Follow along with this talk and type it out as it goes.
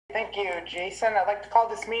Thank you, Jason. I'd like to call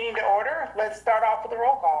this meeting to order. Let's start off with a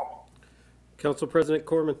roll call. Council President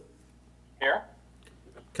Corman. Here.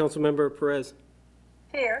 Councilmember Perez.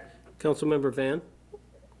 Here. Councilmember Van.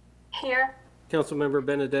 Here. Councilmember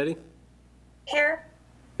Benedetti. Here.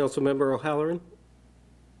 Councilmember O'Halloran.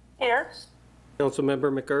 Here.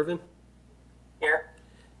 Councilmember McIrvin. Here.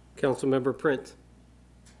 Councilmember Prince.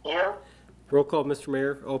 Here. Roll call, Mr.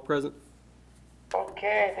 Mayor. All present.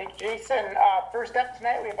 Okay, thank you, Jason. First up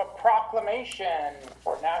tonight, we have a proclamation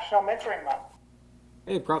for National Mentoring Month.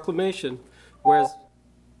 Hey, proclamation.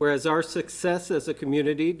 Whereas our success as a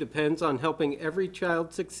community depends on helping every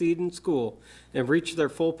child succeed in school and reach their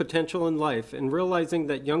full potential in life, and realizing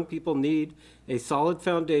that young people need a solid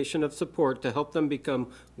foundation of support to help them become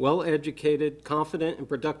well-educated, confident, and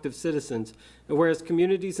productive citizens. And whereas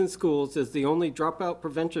Communities in Schools is the only dropout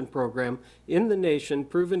prevention program in the nation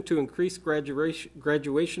proven to increase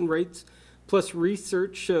graduation rates, plus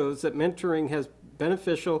research shows that mentoring has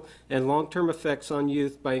beneficial and long-term effects on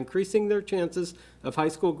youth by increasing their chances of high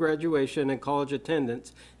school graduation and college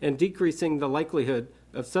attendance, and decreasing the likelihood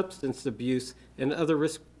of substance abuse and other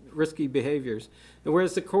risky behaviors. And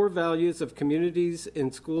whereas the core values of Communities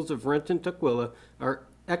in Schools of Renton Tukwila are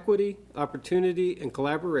equity, opportunity, and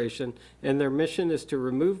collaboration, and their mission is to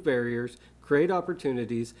remove barriers, create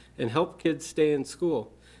opportunities, and help kids stay in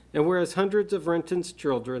school. And whereas hundreds of Renton's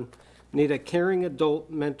children need a caring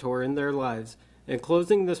adult mentor in their lives, and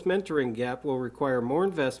closing this mentoring gap will require more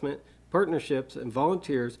investment, partnerships, and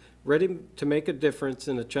volunteers ready to make a difference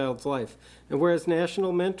in a child's life. And whereas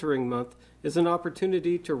National Mentoring Month is an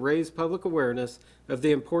opportunity to raise public awareness of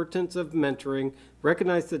the importance of mentoring,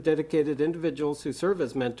 recognize the dedicated individuals who serve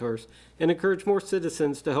as mentors, and encourage more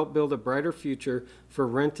citizens to help build a brighter future for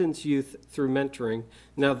Renton's youth through mentoring.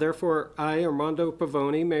 Now, therefore, I, Armando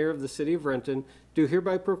Pavoni, Mayor of the City of Renton, do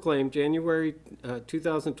hereby proclaim January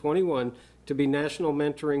 2021 to be National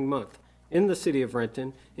Mentoring Month in the City of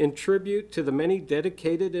Renton, in tribute to the many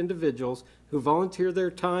dedicated individuals who volunteer their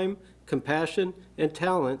time, compassion, and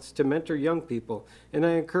talents to mentor young people. And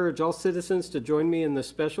I encourage all citizens to join me in this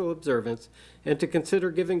special observance and to consider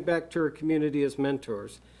giving back to our community as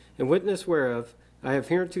mentors. In witness whereof, I have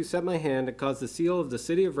hereunto set my hand and caused the seal of the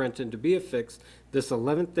City of Renton to be affixed this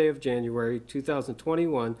 11th day of January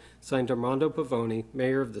 2021, signed Armando Pavoni,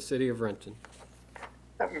 Mayor of the City of Renton.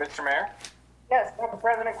 Mr. Mayor? Yes, Council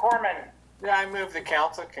President Corman. I move the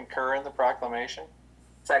council concur in the proclamation.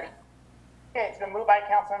 Second. Okay, it's been moved by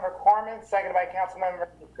Councilmember Corman, seconded by Councilmember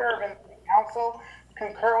McIrvin. Council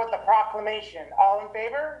concur with the proclamation. All in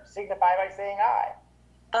favor, signify by saying aye.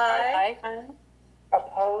 Aye.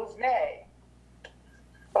 Opposed, nay.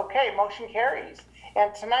 Okay, motion carries.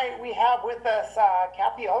 And tonight we have with us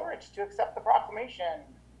Kathy Ulrich to accept the proclamation.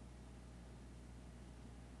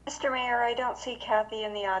 Mr. Mayor, I don't see Kathy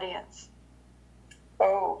in the audience.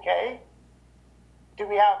 Okay. Do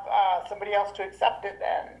we have somebody else to accept it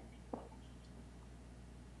then?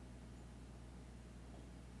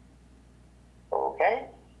 Okay.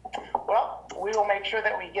 Well, we will make sure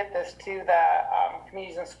that we get this to the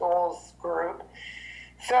Communities in Schools group.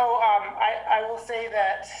 So I will say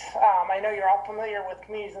that I know you're all familiar with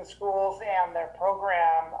Communities in Schools and their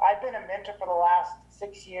program. I've been a mentor for the last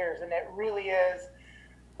 6 years, and it really is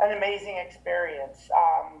an amazing experience.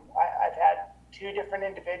 I've had 2 different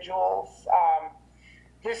individuals.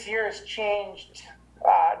 This year has changed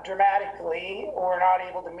dramatically. We're not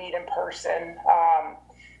able to meet in person.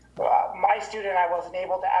 My student I wasn't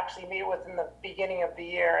able to actually meet with in the beginning of the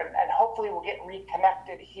year, and hopefully we'll get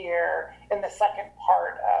reconnected here in the second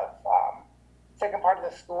part of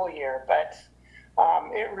the school year. But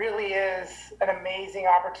it really is an amazing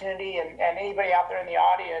opportunity, and anybody out there in the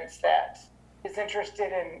audience that is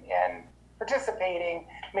interested in participating,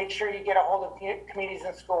 make sure you get a hold of Communities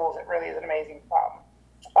in Schools. It really is an amazing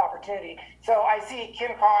opportunity. So I see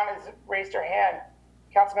Kim Khan has raised her hand.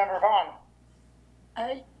 Councilmember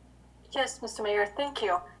Vaughn. Yes, Mr. Mayor, thank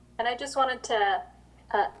you. And I just wanted to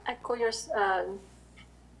echo your,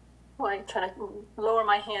 I'm trying to lower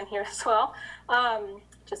my hand here as well,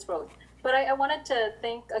 just wrote. But I wanted to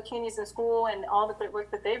thank Communities in School and all the great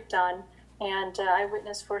work that they've done. And I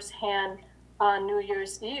witnessed firsthand on New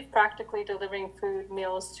Year's Eve, practically delivering food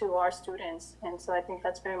meals to our students. And so I think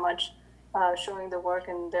that's very much showing the work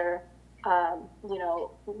and their,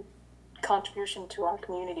 contribution to our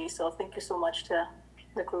community. So thank you so much to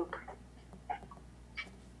the group.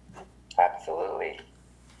 Absolutely.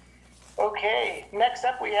 Okay, next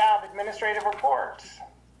up we have administrative reports.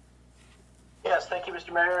 Yes, thank you,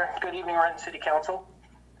 Mr. Mayor. Good evening, Renton City Council.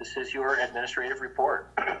 This is your administrative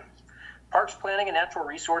report. Parks Planning and Natural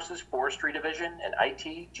Resources, Forestry Division, and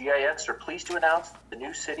IT GIS are pleased to announce the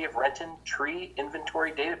new City of Renton tree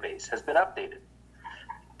inventory database has been updated.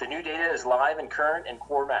 The new data is live and current in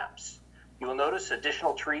core maps. You will notice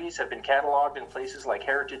additional trees have been cataloged in places like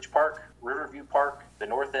Heritage Park, Riverview Park, the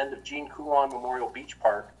north end of Gene Coulon Memorial Beach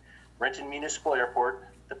Park, Renton Municipal Airport,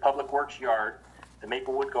 the Public Works Yard, the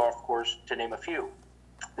Maplewood Golf Course, to name a few.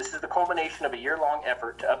 This is the culmination of a year-long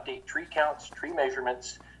effort to update tree counts, tree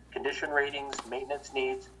measurements, condition ratings, maintenance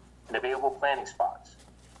needs, and available planting spots.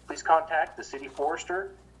 Please contact the City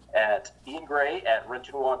Forester at Ian Gray at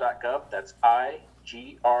rentonwa.gov. That's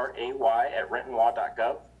IGRAY at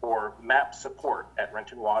rentonwa.gov, or map support at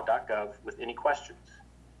rentonwa.gov with any questions.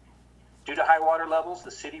 Due to high water levels,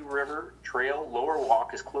 the City River Trail Lower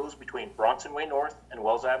Walk is closed between Bronson Way North and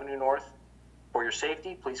Wells Avenue North. For your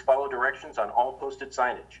safety, please follow directions on all posted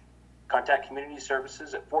signage. Contact Community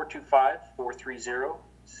Services at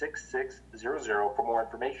 425-430-6600 for more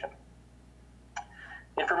information.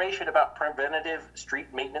 Information about preventative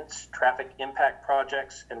street maintenance, traffic impact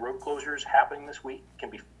projects, and road closures happening this week can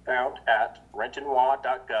be found at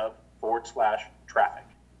rentonwa.gov/traffic.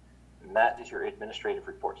 And that is your administrative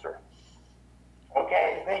report, sir.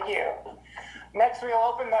 Okay, thank you. Next, we'll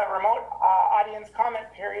open the remote audience comment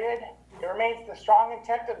period. It remains the strong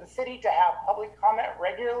intent of the city to have public comment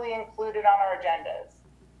regularly included on our agendas.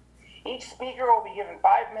 Each speaker will be given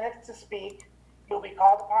 5 minutes to speak. You'll be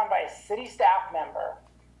called upon by a city staff member.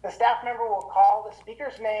 The staff member will call the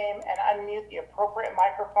speaker's name and unmute the appropriate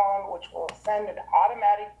microphone, which will send an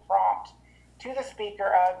automatic prompt to the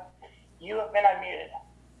speaker of, "You have been unmuted."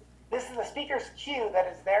 This is the speaker's cue that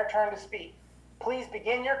it's their turn to speak. Please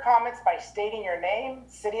begin your comments by stating your name,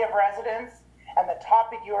 city of residence, and the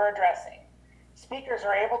topic you are addressing. Speakers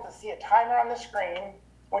are able to see a timer on the screen.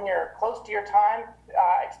 When you're close to your time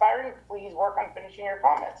expiring, please work on finishing your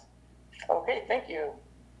comments. Okay, thank you.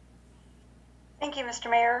 Thank you, Mr.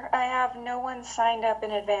 Mayor. I have no one signed up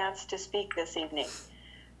in advance to speak this evening.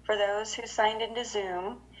 For those who signed into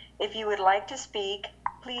Zoom, if you would like to speak,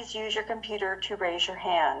 please use your computer to raise your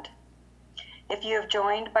hand. If you have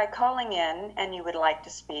joined by calling in and you would like to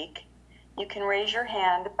speak, you can raise your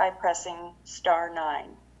hand by pressing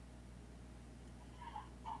 *9.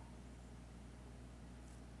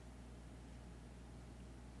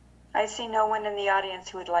 I see no one in the audience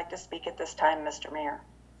who would like to speak at this time, Mr. Mayor.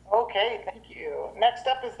 Okay, thank you. Next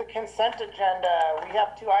up is the consent agenda. We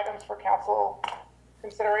have 2 items for council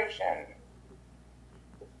consideration.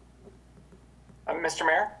 Mr.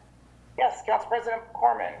 Mayor, Yes, Council President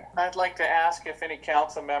Corman. I'd like to ask if any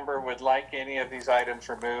council member would like any of these items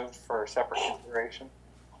removed for separate consideration.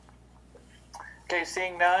 Okay,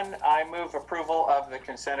 seeing none, I move approval of the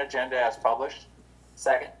consent agenda as published.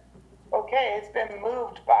 Second. Okay, it's been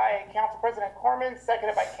moved by Council President Corman,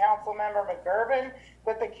 seconded by Council Member McGurven,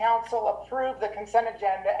 that the council approve the consent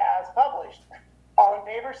agenda as published. All in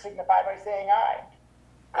favor signify by saying aye.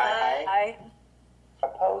 Aye.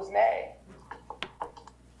 Opposed, nay.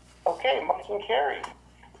 Okay, motion carried.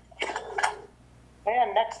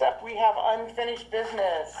 And next up, we have unfinished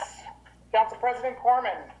business. Council President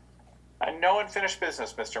Corman, No unfinished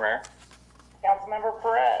business, Mr. Mayor. Councilmember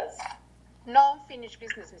Perez, No unfinished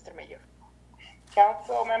business, Mr. Mayor.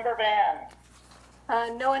 Councilmember Van,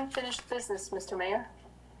 No unfinished business, Mr. Mayor.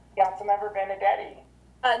 Councilmember Benedetti,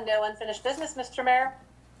 No unfinished business, Mr. Mayor.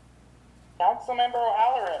 Councilmember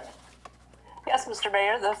O'Halloran, Yes, Mr.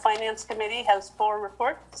 Mayor, the Finance Committee has 4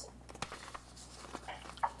 reports.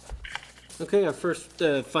 Okay, our first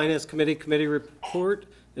Finance Committee report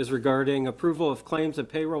is regarding approval of claims and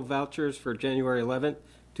payroll vouchers for January 11th,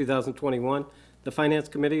 2021. The Finance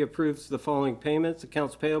Committee approves the following payments: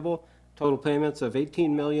 accounts payable, total payments of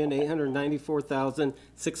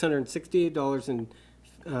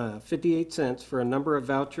 $18,894,668.58 for a number of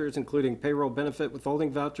vouchers, including payroll benefit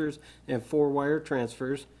withholding vouchers and 4 wire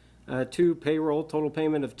transfers. 2, payroll, total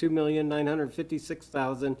payment of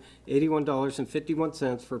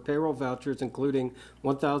 $2,956,081.51 for payroll vouchers, including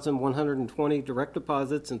 1,120 direct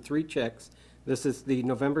deposits and 3 checks. This is the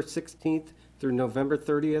November 16th through November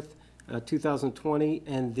 30th, 2020,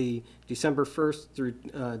 and the December 1st through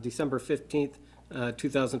December 15th,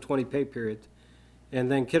 2020 pay period. And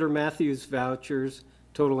then Kidder Matthews vouchers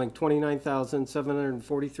totaling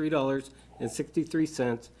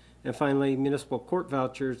 $29,743.63. And finally, municipal court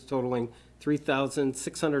vouchers totaling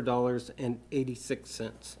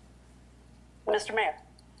 $3,600.86. Mr. Mayor,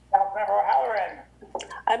 Councilmember O'Halloran,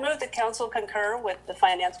 I move the council concur with the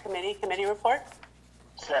Finance Committee report.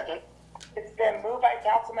 Second. it's been moved by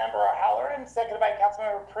Councilmember O'Halloran, seconded by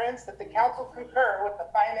Councilmember Prince, that the council concur with the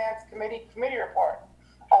Finance Committee report.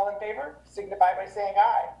 All in favor signify by saying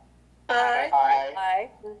aye. Aye. Aye. Aye.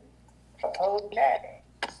 Opposed, nay.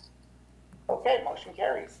 Okay, motion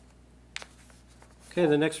carries. Okay,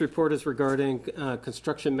 the next report is regarding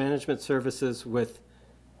construction management services with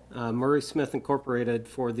Murray Smith Incorporated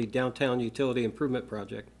for the Downtown Utility Improvement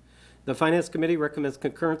Project. The Finance Committee recommends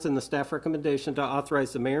concurrence in the staff recommendation to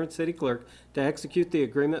authorize the mayor and city clerk to execute the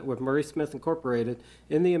agreement with Murray Smith Incorporated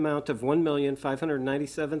in the amount of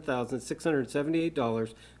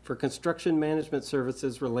 $1,597,678 for construction management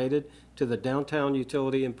services related to the Downtown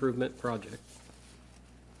Utility Improvement Project.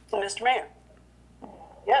 Mr. Mayor,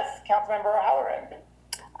 Yes, Councilmember O'Halloran.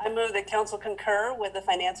 I move that council concur with the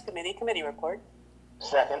Finance Committee report.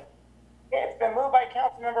 Second. Okay, it's been moved by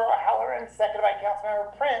Councilmember O'Halloran, seconded by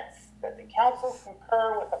Councilmember Prince, that the council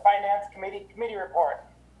concur with the Finance Committee report.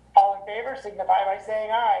 All in favor signify by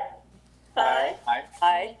saying aye. Aye. Aye.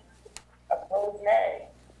 Aye. Opposed, nay.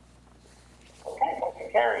 Okay, motion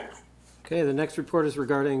carries. Okay, the next report is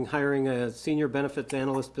regarding hiring a senior benefits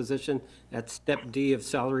analyst position at Step D of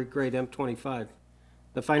salary grade M25.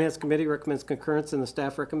 The Finance Committee recommends concurrence in the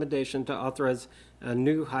staff recommendation to authorize a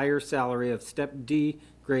new higher salary of Step D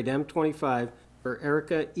grade M25 for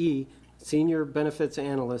Erica E., senior benefits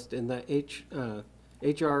analyst in the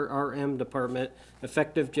HRRM department,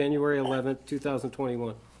 effective January 11,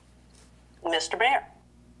 2021. Mr. Mayor,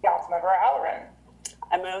 Councilmember O'Halloran.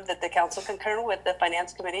 I move that the council concur with the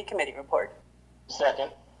Finance Committee report.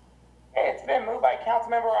 Second. Okay, it's been moved by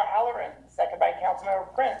Councilmember O'Halloran, seconded by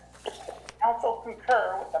Councilmember Prince. Council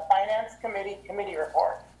concur with the Finance Committee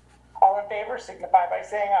report. All in favor signify by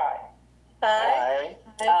saying aye. Aye.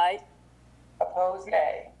 Aye. Opposed,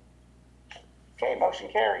 nay. Okay, motion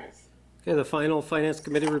carries. Okay, the final Finance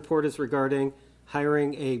Committee report is regarding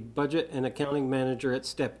hiring a budget and accounting manager at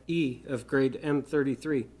Step E of grade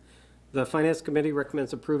M33. The Finance Committee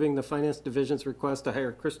recommends approving the Finance Division's request to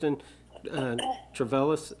hire Kristen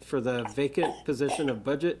Trevellis for the vacant position of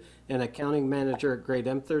budget and accounting manager at grade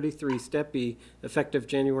M33, Step E, effective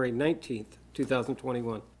January 19th,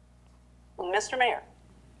 2021. Mr. Mayor,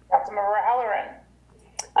 Councilmember O'Halloran.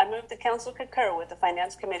 I move the council concur with the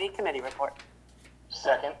Finance Committee report.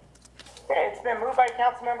 Second. Okay, it's been moved by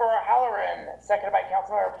Councilmember O'Halloran, seconded by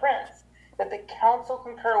Councilmember Prince, that the council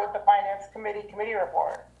concur with the Finance Committee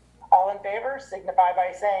report. All in favor signify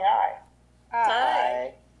by saying aye.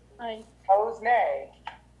 Aye. Aye. Opposed, nay.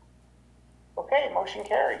 Okay, motion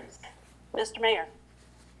carries. Mr. Mayor,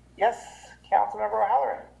 Yes, Councilmember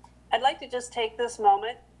O'Halloran. I'd like to just take this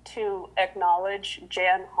moment to acknowledge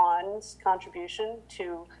Jan Hahn's contribution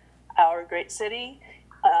to our great city,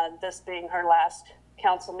 this being her last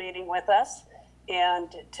council meeting with us,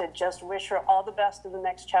 and to just wish her all the best in the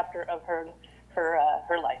next chapter of her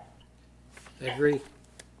life. I agree.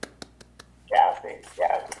 Yes.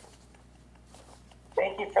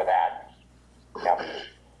 Thank you for that. Yep.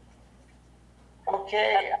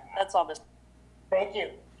 Okay, That's all, Mr. thank you.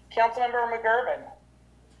 Councilmember McGurven.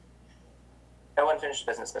 No unfinished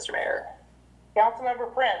business, Mr. Mayor.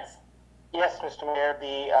 Councilmember Prince. Yes, Mr. Mayor,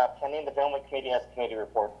 the Planning and Development Committee has a committee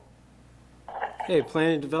report. Okay,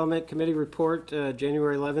 Planning and Development Committee report,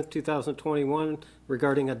 January 11th, 2021,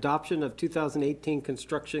 regarding adoption of 2018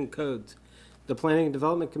 construction codes. The Planning and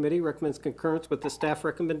Development Committee recommends concurrence with the staff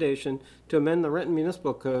recommendation to amend the Renton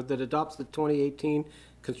Municipal Code that adopts the 2018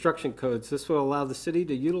 construction codes. This will allow the city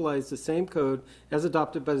to utilize the same code as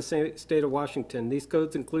adopted by the state of Washington. These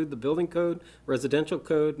codes include the Building Code, Residential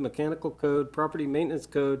Code, Mechanical Code, Property Maintenance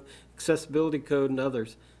Code, Accessibility Code, and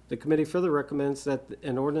others. The committee further recommends that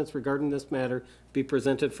an ordinance regarding this matter be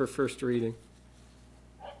presented for first reading.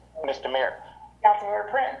 Mr. Mayor,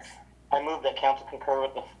 Councilmember Prince. I move that council concur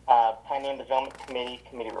with the Planning and Development Committee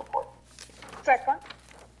report. Second.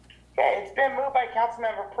 Okay, it's been moved by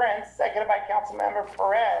Councilmember Prince, seconded by Councilmember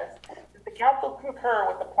Perez, that the council concur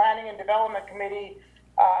with the Planning and Development Committee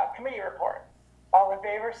report. All in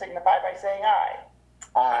favor signify by saying aye.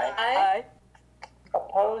 Aye. Aye.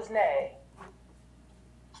 Opposed, nay.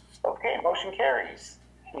 Okay, motion carries.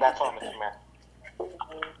 And that's all, Mr. Mayor.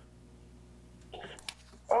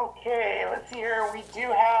 Okay, let's see here. We do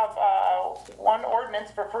have one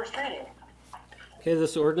ordinance for first reading. Okay,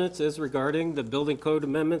 this ordinance is regarding the building code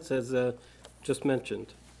amendments as just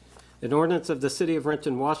mentioned. An ordinance of the City of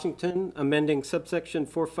Renton, Washington, amending subsection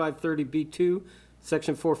 4530B2,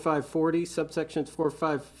 section 4540, subsections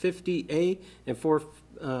 4550A and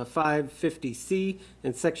 4550C,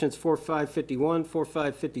 and sections 4551,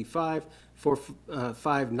 4555,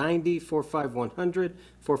 4590, 45100,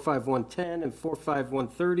 45110, and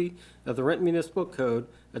 45130 of the Renton Municipal Code,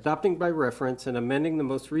 adopting by reference and amending the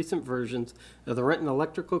most recent versions of the Renton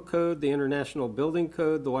Electrical Code, the International Building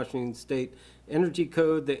Code, the Washington State Energy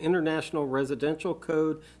Code, the International Residential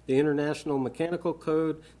Code, the International Mechanical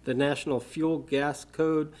Code, the National Fuel Gas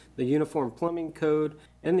Code, the Uniform Plumbing Code,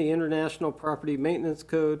 and the International Property Maintenance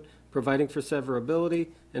Code, providing for severability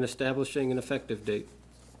and establishing an effective date.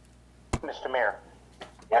 Mr. Mayor,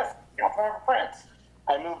 Yes, Councilmember Prince.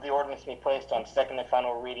 I move the ordinance be placed on second and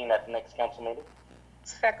final reading at the next council meeting.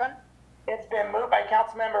 Second. It's been moved by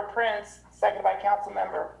Councilmember Prince, seconded by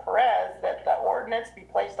Councilmember Perez, that the ordinance be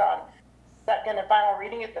placed on second and final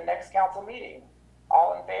reading at the next council meeting.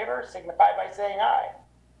 All in favor signify by saying aye.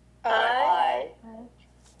 Aye.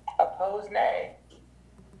 Opposed, nay.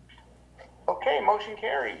 Okay, motion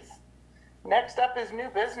carries. Next up is new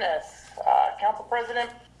business. Council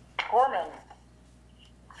President Corman.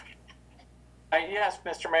 Yes,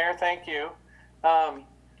 Mr. Mayor, thank you.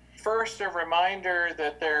 First, a reminder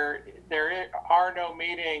that there are no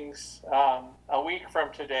meetings a week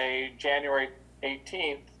from today, January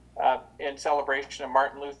 18th, in celebration of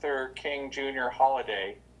Martin Luther King Jr.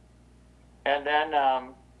 holiday. And then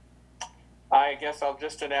I guess I'll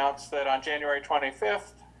just announce that on January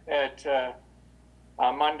 25th at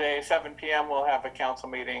Monday, 7 p.m., we'll have a council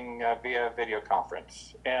meeting via video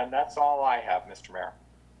conference. And that's all I have, Mr. Mayor.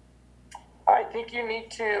 I think you need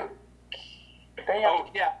to. Oh,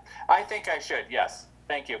 yeah, I think I should, yes.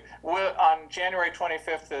 Thank you. On January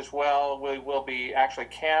 25th as well, we will be actually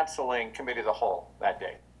canceling Committee of the Whole that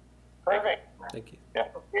day. Perfect. Thank you. Yeah.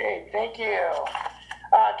 Okay, thank you.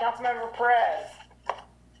 Councilmember Perez.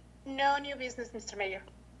 No new business, Mr. Mayor.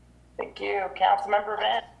 Thank you. Councilmember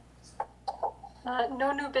Van.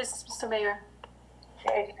 No new business, Mr. Mayor.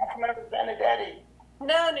 Okay, Councilmember Benedetti.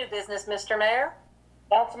 No new business, Mr. Mayor.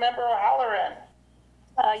 Councilmember O'Halloran.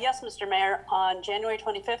 Yes, Mr. Mayor, on January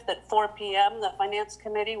 25th at 4 p.m., the Finance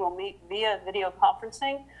Committee will meet via video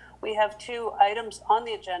conferencing. We have 2 items on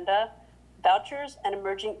the agenda, vouchers and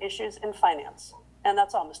emerging issues in finance. And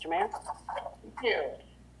that's all, Mr. Mayor. Thank you.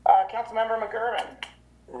 Councilmember McGurven.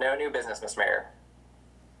 No new business, Mr. Mayor.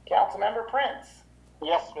 Councilmember Prince.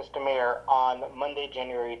 Yes, Mr. Mayor, on Monday,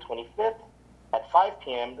 January 25th at 5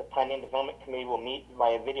 p.m., the Planning and Development Committee will meet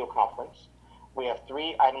via video conference. We have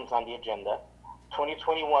 3 items on the agenda: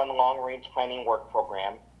 2021 Long Range Planning Work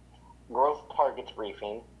Program, Growth Targets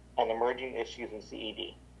Briefing, and Emerging Issues in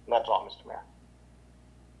CED. And that's all, Mr. Mayor.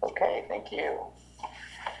 Okay, thank you.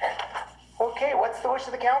 Okay, what's the wish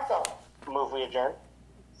of the council? Move we adjourn.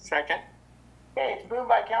 Second? Okay, it's moved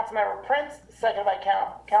by Councilmember Prince, seconded by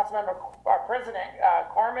Councilmember President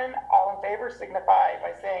Corman. All in favor signify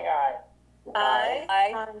by saying aye.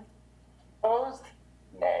 Aye. Opposed?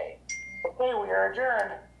 Nay. Okay, we are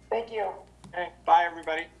adjourned. Thank you. Okay, bye,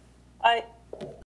 everybody. Aye.